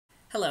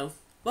Hello,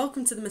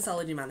 welcome to the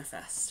Mythology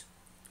Manifest.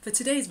 For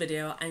today's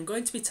video, I'm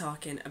going to be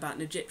talking about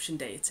an Egyptian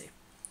deity,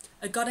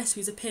 a goddess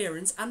whose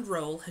appearance and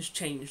role has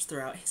changed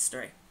throughout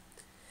history.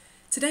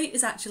 Today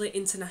is actually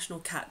International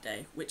Cat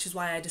Day, which is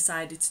why I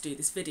decided to do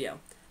this video,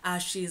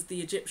 as she is the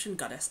Egyptian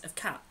goddess of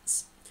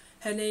cats.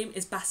 Her name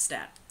is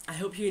Bastet. I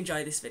hope you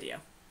enjoy this video.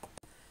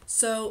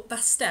 So,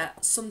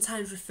 Bastet,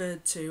 sometimes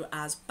referred to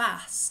as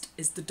Bast,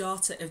 is the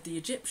daughter of the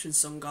Egyptian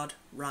sun god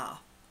Ra.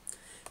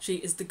 She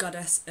is the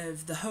goddess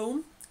of the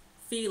home,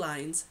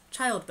 felines,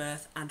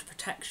 childbirth and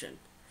protection,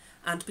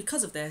 and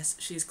because of this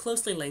she is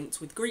closely linked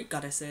with Greek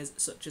goddesses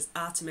such as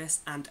Artemis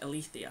and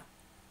Aletheia.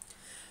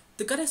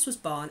 The goddess was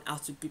born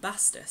out of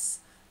Bubastis,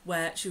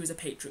 where she was a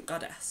patron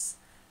goddess,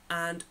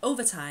 and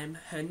over time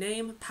her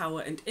name, power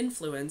and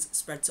influence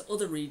spread to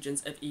other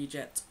regions of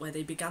Egypt where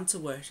they began to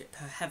worship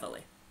her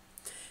heavily.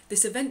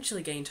 This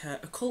eventually gained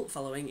her a cult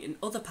following in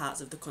other parts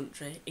of the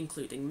country,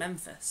 including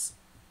Memphis.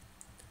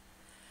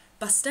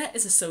 Bastet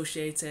is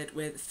associated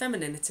with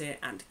femininity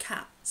and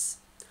cats.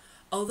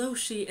 Although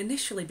she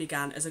initially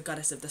began as a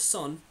goddess of the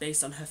sun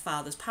based on her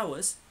father's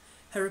powers,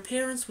 her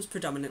appearance was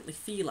predominantly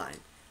feline,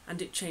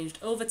 and it changed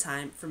over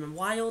time from a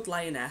wild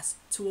lioness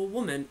to a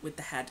woman with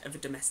the head of a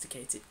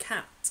domesticated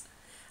cat,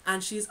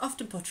 and she is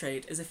often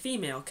portrayed as a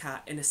female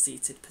cat in a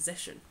seated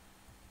position.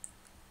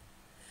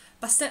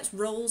 Bastet's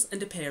roles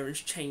and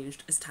appearance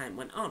changed as time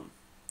went on.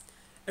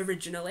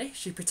 Originally,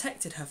 she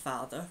protected her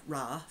father,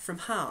 Ra, from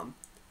harm,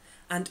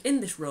 and in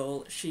this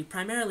role she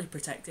primarily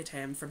protected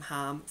him from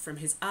harm from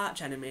his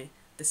archenemy,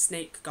 the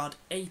snake god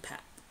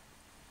Apep.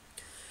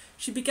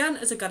 She began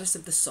as a goddess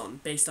of the sun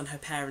based on her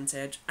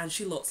parentage, and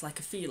she looked like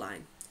a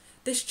feline.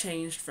 This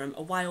changed from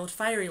a wild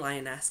fiery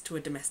lioness to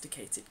a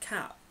domesticated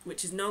cat,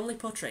 which is normally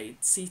portrayed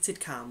seated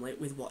calmly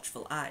with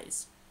watchful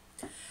eyes.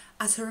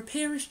 As her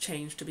appearance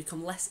changed to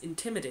become less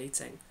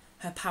intimidating,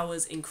 her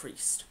powers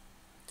increased.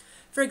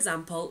 For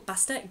example,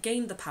 Bastet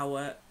gained the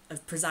power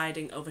of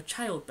presiding over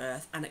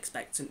childbirth and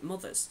expectant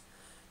mothers,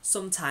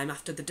 sometime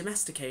after the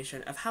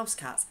domestication of house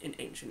cats in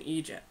ancient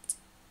Egypt.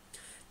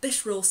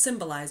 This role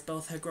symbolised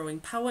both her growing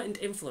power and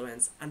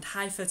influence and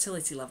high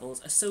fertility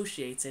levels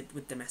associated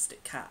with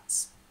domestic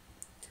cats.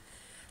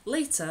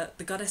 Later,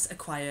 the goddess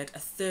acquired a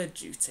third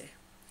duty,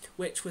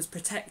 which was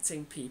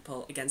protecting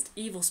people against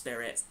evil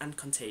spirits and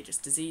contagious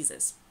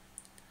diseases.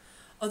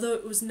 Although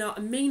it was not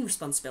a main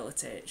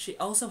responsibility, she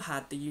also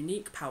had the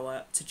unique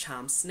power to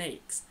charm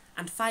snakes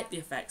and fight the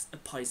effects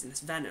of poisonous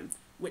venom,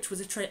 which was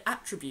a trait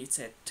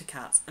attributed to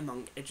cats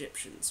among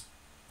Egyptians.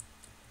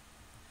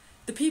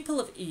 The people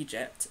of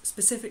Egypt,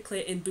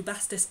 specifically in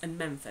Bubastis and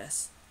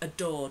Memphis,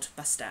 adored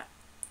Bastet.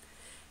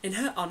 In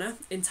her honour,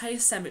 entire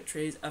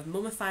cemeteries of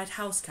mummified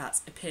house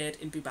cats appeared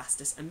in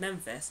Bubastis and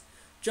Memphis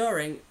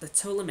during the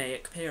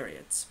Ptolemaic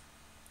periods.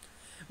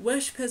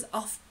 Worshippers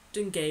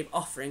often gave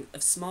offerings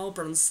of small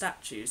bronze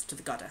statues to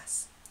the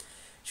goddess.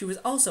 She was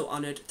also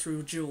honoured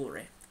through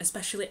jewellery,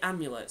 especially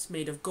amulets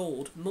made of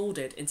gold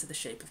moulded into the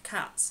shape of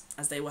cats,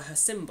 as they were her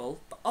symbol,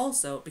 but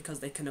also because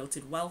they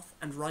connoted wealth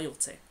and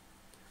royalty.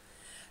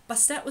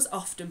 Bastet was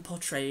often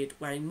portrayed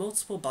wearing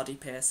multiple body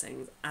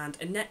piercings and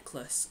a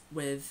necklace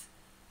with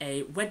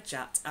a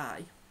wedjat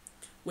eye,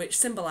 which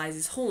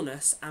symbolises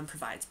wholeness and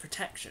provides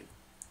protection.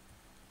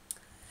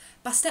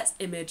 Bastet's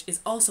image is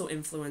also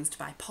influenced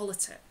by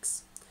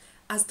politics.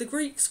 As the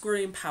Greeks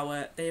grew in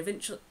power, they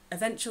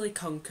eventually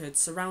conquered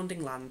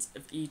surrounding lands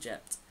of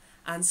Egypt,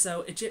 and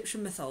so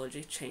Egyptian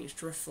mythology changed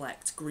to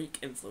reflect Greek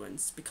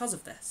influence because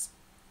of this.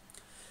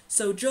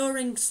 So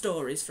during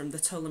stories from the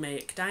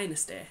Ptolemaic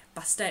dynasty,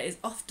 Bastet is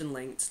often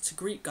linked to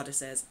Greek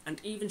goddesses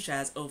and even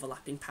shares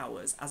overlapping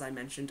powers, as I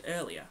mentioned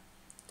earlier.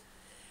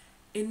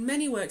 In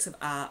many works of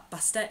art,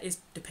 Bastet is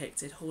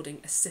depicted holding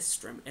a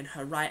sistrum in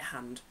her right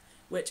hand,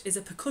 which is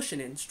a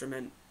percussion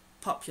instrument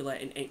popular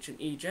in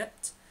ancient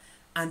Egypt,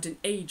 and an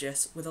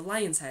aegis with a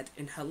lion's head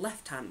in her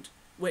left hand,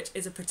 which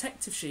is a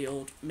protective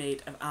shield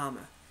made of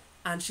armour,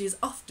 and she is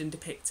often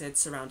depicted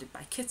surrounded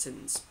by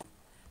kittens.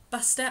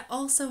 Bastet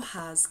also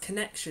has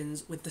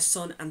connections with the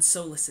sun and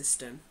solar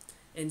system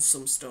in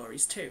some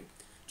stories too,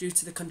 due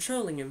to the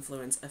controlling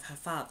influence of her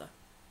father.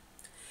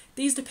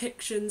 These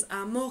depictions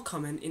are more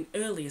common in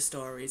earlier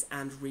stories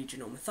and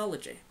regional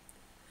mythology.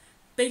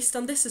 Based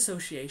on this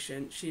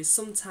association, she is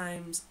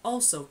sometimes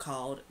also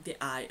called the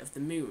Eye of the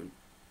Moon.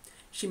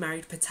 She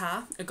married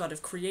Ptah, a god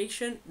of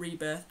creation,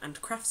 rebirth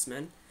and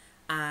craftsman,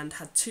 and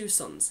had two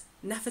sons,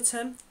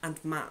 Nefertum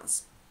and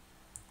Mars.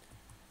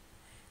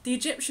 The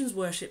Egyptians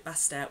worshipped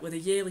Bastet with a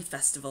yearly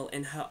festival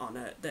in her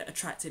honour that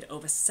attracted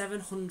over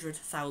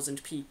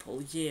 700,000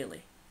 people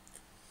yearly.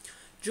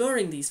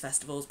 During these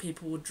festivals,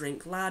 people would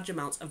drink large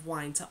amounts of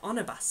wine to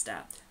honour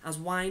Bastet, as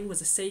wine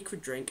was a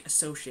sacred drink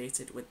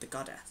associated with the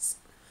goddess.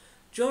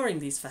 During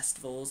these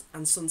festivals,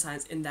 and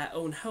sometimes in their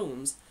own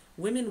homes,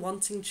 women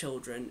wanting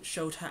children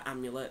showed her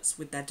amulets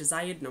with their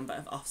desired number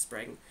of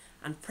offspring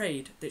and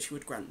prayed that she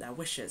would grant their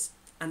wishes,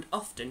 and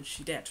often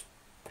she did.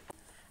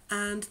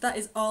 And that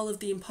is all of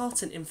the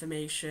important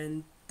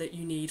information that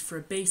you need for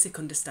a basic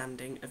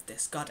understanding of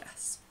this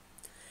goddess.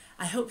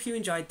 I hope you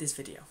enjoyed this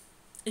video.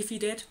 If you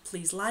did,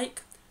 please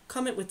like,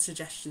 comment with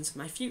suggestions for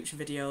my future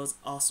videos,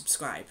 or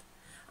subscribe.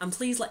 And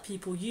please let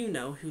people you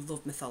know who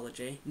love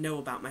mythology know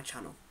about my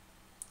channel.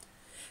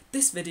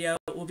 This video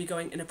will be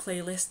going in a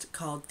playlist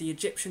called the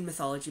Egyptian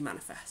Mythology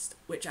Manifest,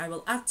 which I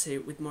will add to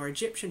with more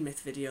Egyptian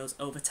myth videos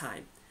over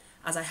time,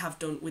 as I have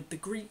done with the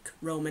Greek,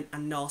 Roman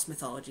and Norse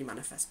Mythology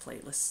Manifest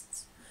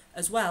playlists,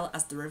 as well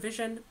as the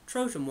Revision,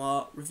 Trojan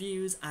War,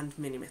 Reviews and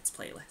Mini-Myths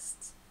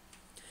playlists.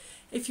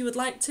 If you would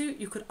like to,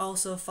 you could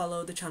also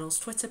follow the channel's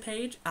Twitter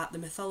page at the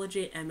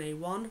Mythology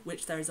MA1,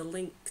 which there is a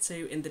link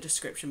to in the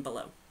description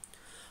below.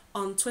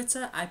 On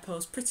Twitter, I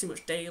post pretty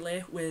much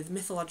daily with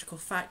mythological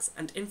facts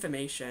and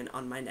information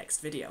on my next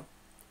video.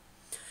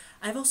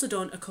 I've also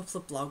done a couple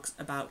of blogs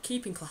about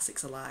keeping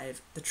classics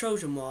alive, the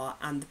Trojan War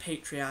and the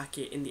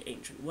patriarchy in the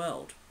ancient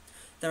world.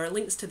 There are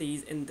links to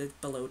these in the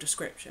below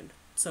description,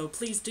 so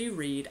please do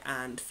read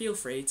and feel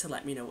free to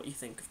let me know what you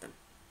think of them.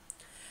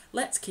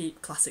 Let's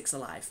keep classics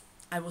alive.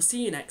 I will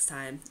see you next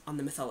time on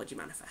the Mythology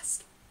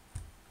Manifest.